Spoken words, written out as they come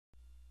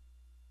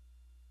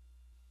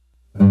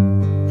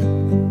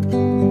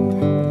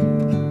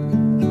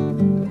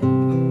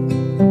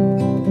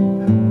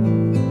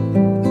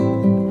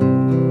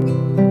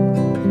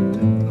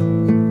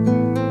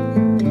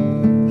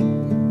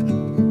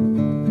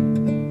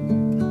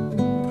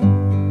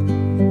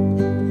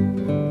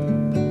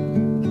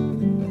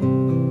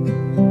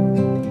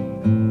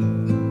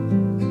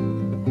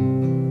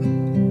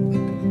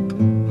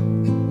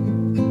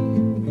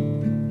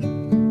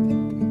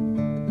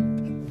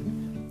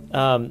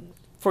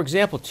For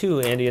example, too,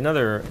 Andy,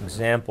 another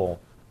example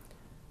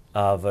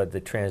of the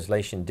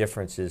translation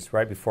differences.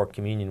 Right before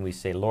communion, we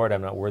say, Lord,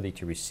 I'm not worthy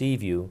to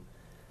receive you,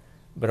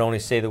 but only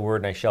say the word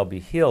and I shall be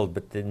healed.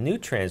 But the new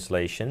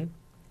translation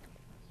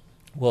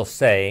will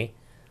say,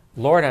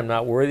 Lord, I'm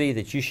not worthy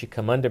that you should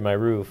come under my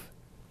roof.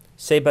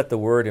 Say but the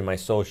word and my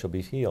soul shall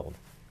be healed.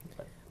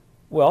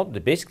 Well, they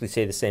basically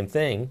say the same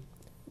thing,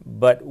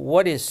 but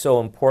what is so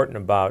important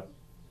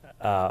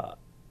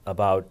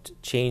about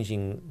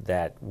changing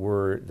that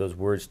word, those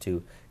words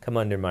to come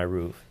under my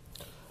roof?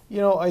 You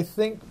know, I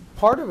think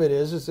part of it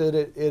is that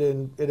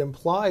it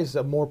implies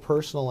a more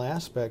personal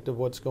aspect of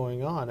what's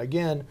going on.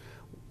 Again,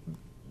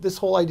 this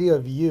whole idea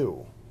of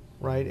you,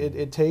 right?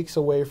 It takes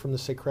away from the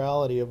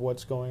sacrality of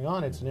what's going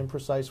on. It's an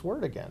imprecise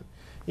word again.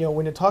 You know,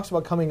 when it talks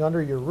about coming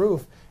under your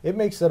roof, it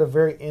makes that a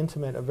very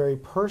intimate, a very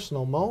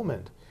personal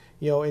moment.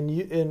 You know,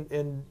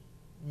 and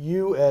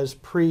you as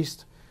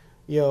priest,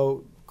 you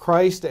know,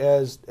 Christ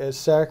as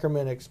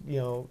sacrament, you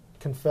know,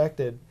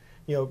 confected,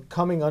 you know,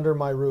 coming under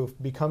my roof,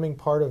 becoming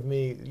part of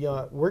me. You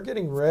know, we're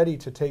getting ready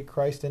to take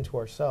Christ into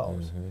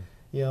ourselves. Mm-hmm.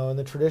 You know, and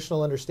the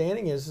traditional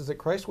understanding is that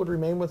Christ would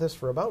remain with us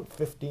for about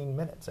 15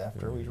 minutes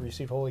after we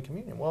received Holy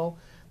Communion. Well,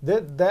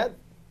 that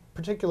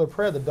particular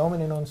prayer, the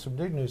Domine non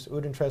subdignus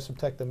ut in tres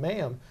subtecta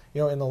meum,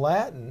 you know, in the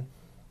Latin,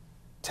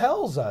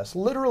 tells us,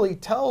 literally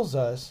tells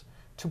us,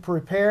 to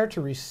prepare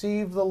to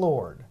receive the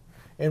Lord.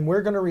 And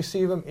we're going to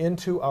receive him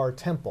into our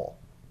temple,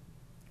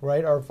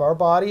 right? If our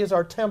body is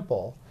our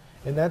temple,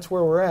 and that's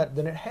where we're at,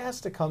 then it has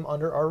to come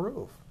under our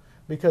roof,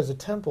 because a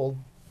temple,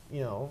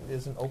 you know,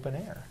 is an open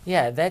air.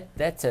 Yeah,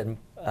 that's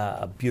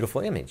a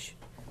beautiful image.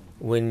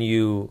 When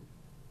you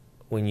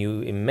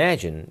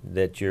imagine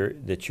that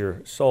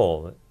your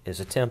soul is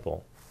a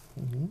temple,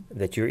 mm-hmm.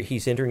 that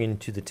he's entering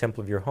into the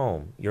temple of your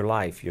home, your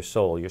life, your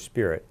soul, your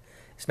spirit.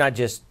 It's not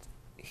just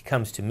he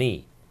comes to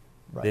me.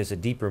 Right. There's a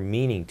deeper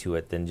meaning to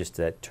it than just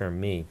that term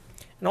 "me,"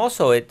 and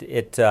also it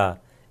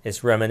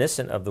is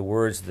reminiscent of the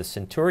words the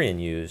centurion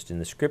used in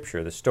the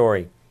Scripture, the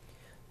story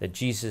that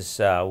Jesus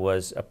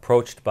was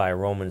approached by a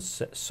Roman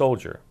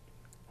soldier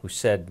who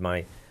said,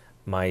 my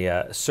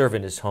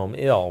servant is home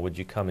ill, would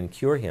you come and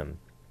cure him?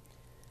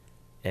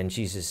 And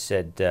Jesus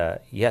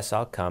said, yes,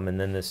 I'll come. And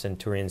then the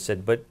centurion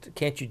said, but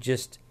can't you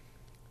just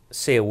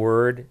say a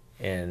word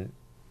and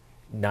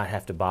not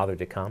have to bother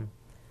to come?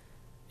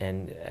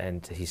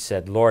 And he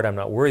said, Lord, I'm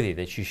not worthy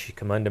that you should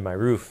come under my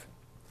roof.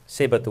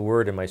 Say but the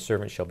word and my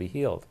servant shall be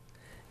healed.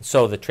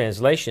 So the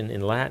translation in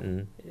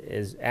Latin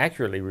is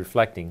accurately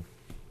reflecting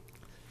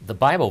the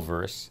Bible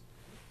verse,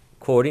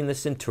 quoting the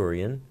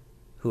centurion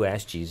who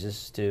asked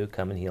Jesus to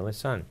come and heal his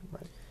son.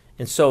 Right.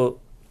 And so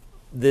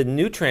the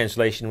new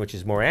translation, which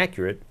is more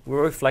accurate, will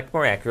reflect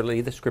more accurately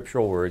the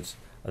scriptural words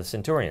of the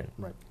centurion,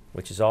 right.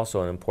 Which is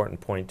also an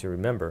important point to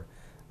remember,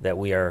 that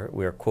we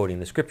are quoting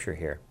the Scripture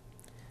here.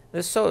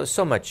 There's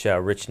so much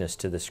richness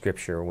to the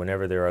Scripture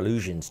whenever there are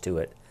allusions to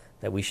it,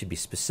 that we should be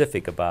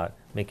specific about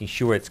making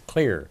sure it's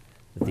clear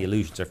that the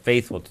allusions are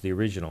faithful to the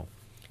original.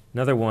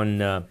 Another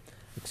one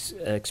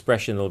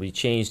expression that will be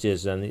changed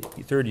is on the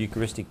third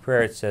Eucharistic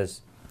prayer. It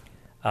says,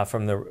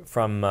 from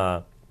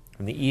the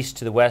east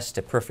to the west,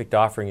 a perfect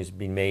offering is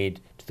being made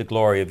to the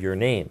glory of your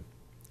name.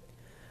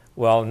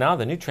 Well, now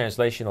the new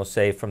translation will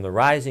say, from the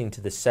rising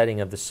to the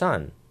setting of the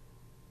sun,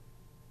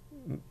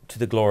 to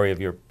the glory of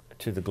your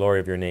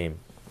name.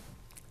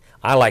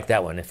 I like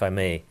that one, if I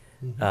may.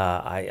 Mm-hmm.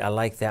 I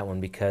like that one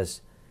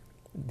because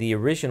the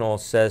original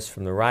says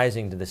from the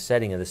rising to the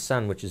setting of the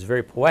sun, which is a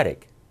very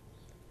poetic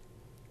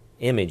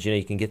image. You know,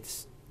 you can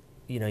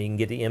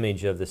get the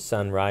image of the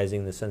sun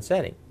rising, the sun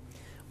setting.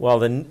 Well,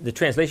 the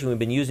translation we've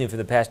been using for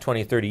the past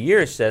 20, 30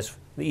 years says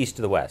the east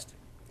to the west.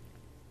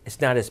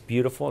 It's not as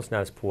beautiful, it's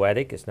not as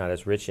poetic, it's not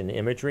as rich in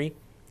imagery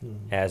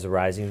as the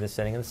rising and the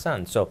setting of the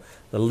sun. So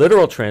the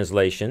literal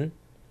translation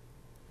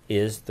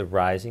is the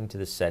rising to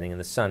the setting of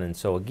the sun. And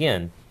so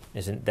again,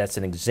 that's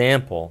an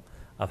example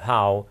of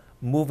how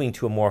moving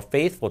to a more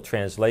faithful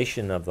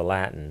translation of the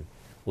Latin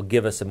will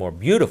give us a more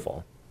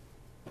beautiful,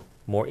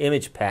 more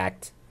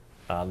image-packed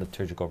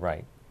liturgical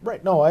rite.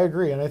 Right. No, I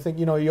agree, and I think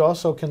you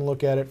also can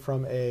look at it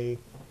from a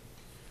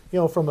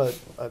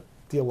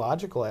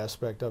theological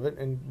aspect of it,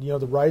 and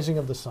the rising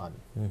of the sun.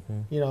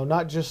 Mm-hmm.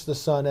 Not just the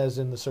sun as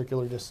in the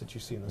circular disk that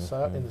you see in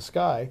the in the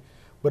sky,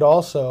 but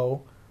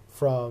also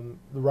from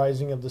the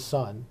rising of the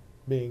sun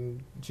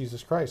being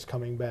Jesus Christ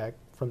coming back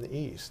from the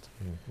east,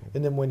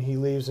 and then when he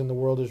leaves and the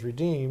world is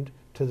redeemed,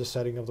 to the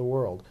setting of the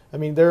world. I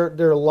mean, there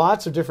are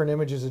lots of different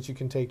images that you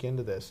can take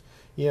into this,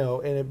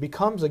 and it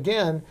becomes,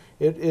 again,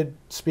 it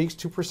speaks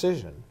to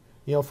precision.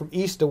 From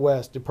east to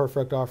west, the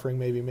perfect offering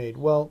may be made.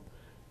 Well,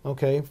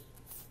 okay,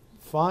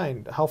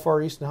 fine. How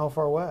far east and how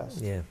far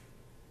west? Yeah.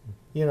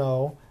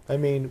 I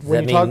mean, does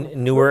that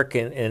mean Newark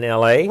and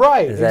L.A.?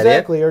 Right,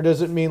 exactly. Or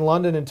does it mean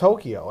London and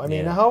Tokyo? I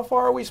mean, how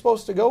far are we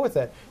supposed to go with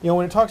that?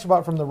 When it talks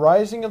about from the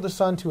rising of the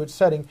sun to its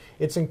setting,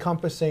 it's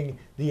encompassing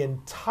the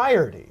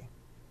entirety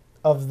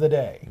of the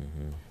day.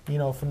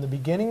 Mm-hmm. From the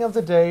beginning of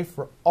the day,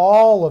 for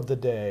all of the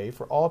day,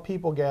 for all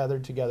people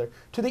gathered together,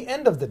 to the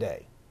end of the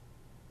day,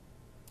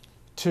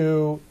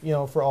 to,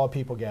 for all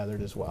people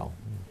gathered as well.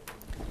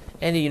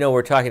 And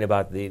we're talking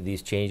about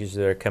these changes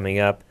that are coming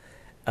up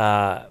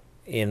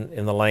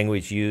in the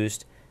language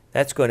used.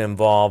 That's going to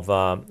involve,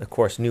 of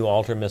course, new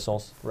altar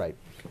missals. Right.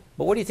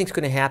 But what do you think is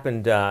going to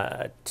happen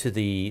to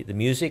the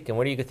music, and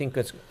what do you think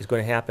is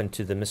going to happen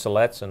to the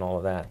missalettes and all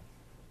of that?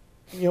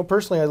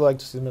 Personally, I'd like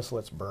to see the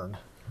missalettes burn.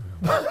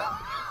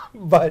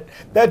 But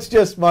that's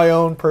just my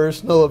own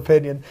personal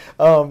opinion.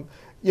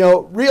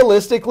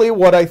 Realistically,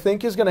 what I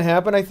think is going to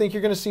happen, I think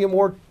you're going to see a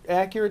more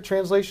accurate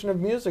translation of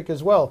music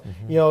as well.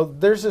 Mm-hmm.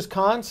 There's this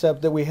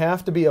concept that we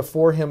have to be a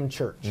four-hymn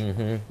church.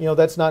 Mm-hmm.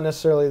 That's not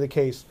necessarily the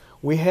case.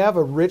 We have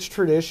a rich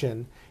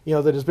tradition,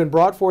 that has been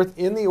brought forth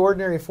in the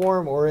ordinary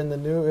form or in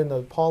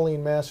the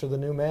Pauline Mass or the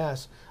New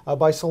Mass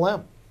by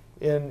Salem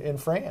in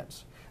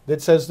France,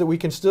 that says that we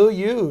can still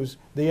use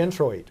the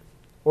introit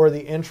or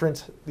the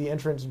entrance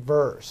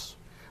verse.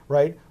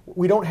 Right?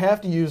 We don't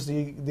have to use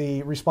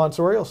the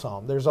responsorial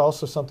psalm. There's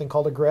also something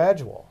called a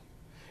gradual.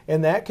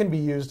 And that can be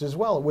used as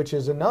well, which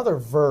is another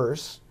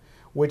verse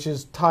which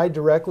is tied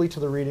directly to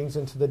the readings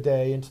into the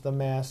day, into the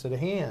Mass at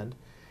hand.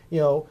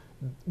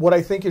 What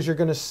I think is you're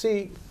going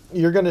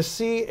to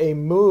see a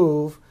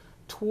move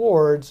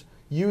towards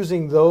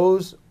using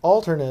those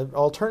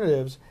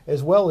alternatives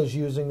as well as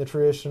using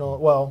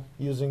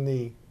using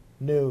the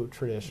new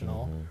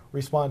traditional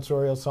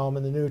responsorial psalm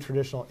and the new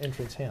traditional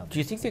entrance hymn. Do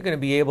you think they're going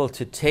to be able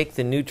to take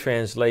the new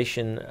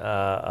translation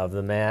of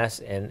the Mass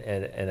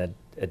and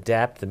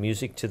adapt the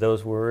music to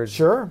those words?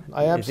 Sure,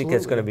 I absolutely. You think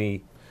that's going to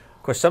be?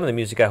 Of course, some of the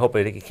music I hope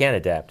they can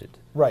adapt it,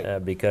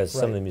 right? Because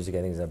some of the music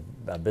I think is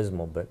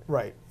abysmal. But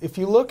right, if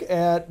you look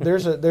at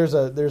there's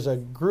a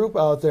group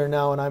out there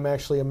now, and I'm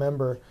actually a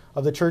member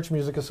of the Church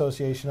Music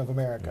Association of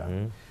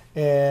America,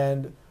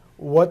 and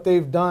what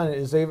they've done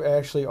is they've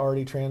actually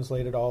already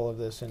translated all of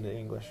this into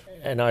English.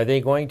 And are they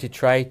going to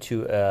try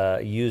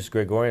to use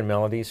Gregorian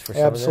melodies for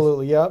some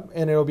Absolutely, of this?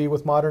 Yep. And it'll be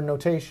with modern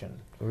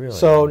notation. Really?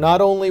 So not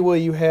only will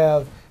you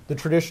have the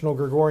traditional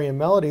Gregorian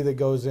melody that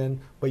goes in,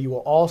 but you will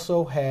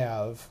also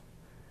have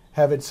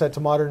it set to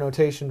modern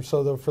notation.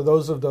 So for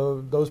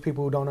those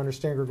people who don't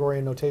understand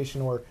Gregorian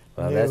notation or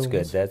that's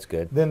good. That's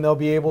good. Then they'll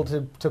be able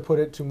to put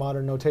it to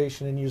modern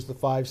notation and use the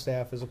 5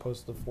 staff as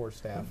opposed to the 4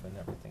 staff and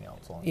everything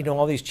else.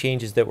 All these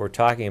changes that we're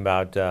talking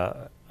about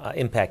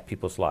impact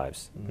people's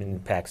lives. It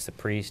impacts the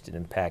priest. It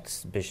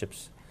impacts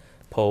bishops,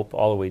 pope,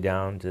 all the way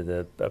down to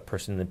the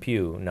person in the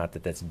pew. Not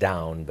that that's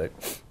down, but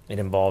it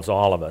involves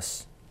all of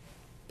us,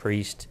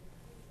 priest,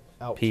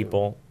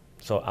 people,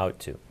 so out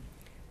to.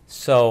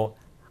 So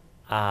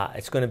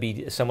it's going to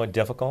be somewhat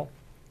difficult,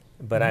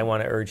 but I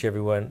want to urge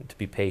everyone to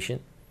be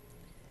patient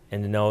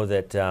and to know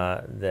that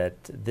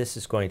that this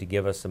is going to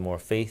give us a more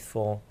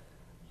faithful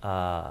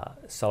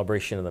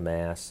celebration of the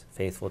Mass,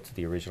 faithful to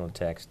the original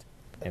text,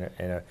 and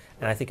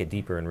I think a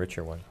deeper and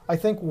richer one. I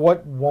think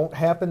what won't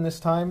happen this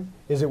time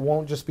is it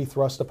won't just be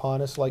thrust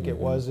upon us like it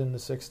was in the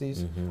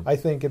 60s. I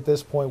think at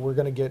this point we're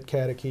going to get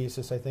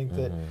catechesis. I think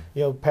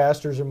that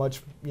pastors are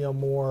much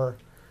more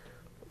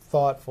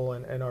thoughtful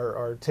and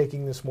are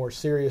taking this more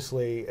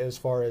seriously as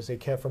far as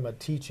from a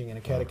teaching and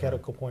a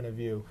catechetical point of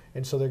view,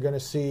 and so they're going to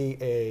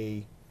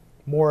see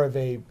more of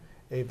a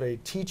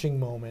teaching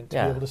moment to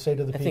be able to say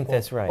to the people, I think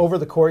that's right. Over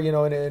the course,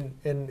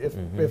 and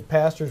if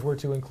pastors were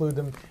to include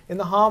them in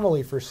the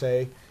homily for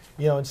say,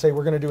 and say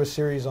we're going to do a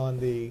series on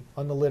the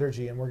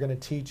liturgy and we're going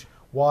to teach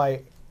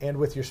why and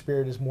with your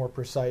spirit is more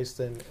precise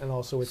and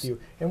also with you,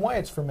 and why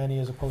it's for many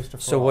as opposed to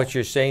for all. So what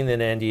you're saying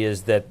then, Andy,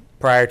 is that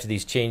prior to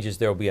these changes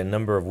there will be a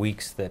number of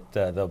weeks that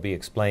they'll be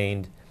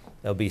explained.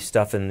 There'll be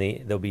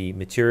there'll be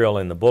material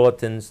in the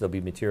bulletins, there'll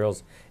be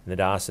materials in the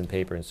diocesan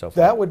paper and so forth.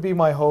 That would be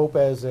my hope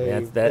as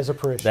a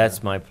parishioner.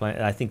 That's my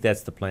plan. I think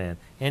that's the plan.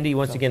 Andy,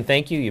 once again,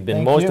 thank you. You've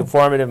been most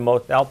informative,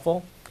 most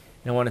helpful.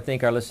 And I want to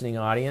thank our listening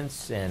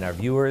audience and our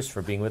viewers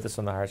for being with us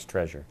on The Heart's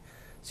Treasure.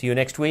 See you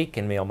next week,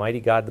 and may Almighty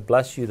God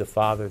bless you, the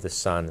Father, the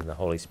Son, and the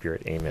Holy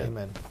Spirit. Amen.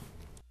 Amen.